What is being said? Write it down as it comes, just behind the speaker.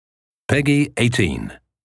Peggy 18.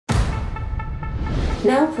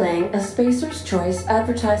 Now playing a Spacer's Choice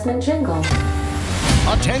advertisement jingle.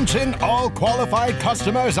 Attention all qualified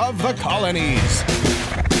customers of the colonies.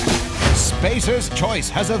 Spacer's Choice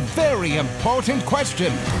has a very important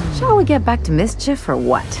question. Shall we get back to mischief or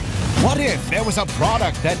what? What if there was a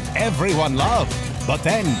product that everyone loved, but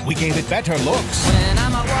then we gave it better looks? When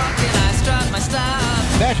I'm out walking, I strut my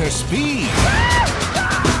stuff. Better speed.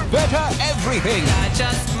 Better everything. I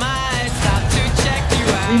just might stop to check you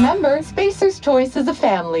out. Remember, Spacer's Choice is a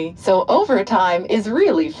family, so overtime is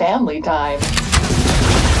really family time.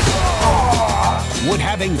 Would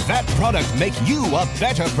having that product make you a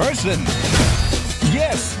better person?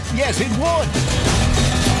 Yes, it would.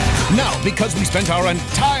 Now, because we spent our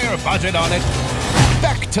entire budget on it,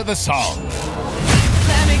 back to the song.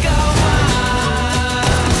 Let me go on,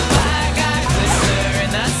 like I glister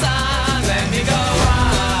in the sun. Let me go on,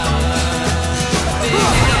 big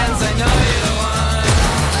hands, I know you're the one.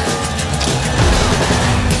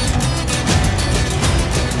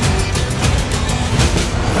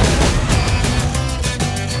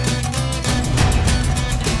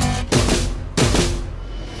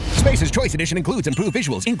 Spacer's Choice Edition includes improved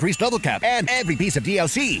visuals, increased double cap, and every piece of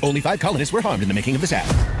DLC. Only 5 colonists were harmed in the making of this app.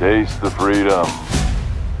 Taste the freedom.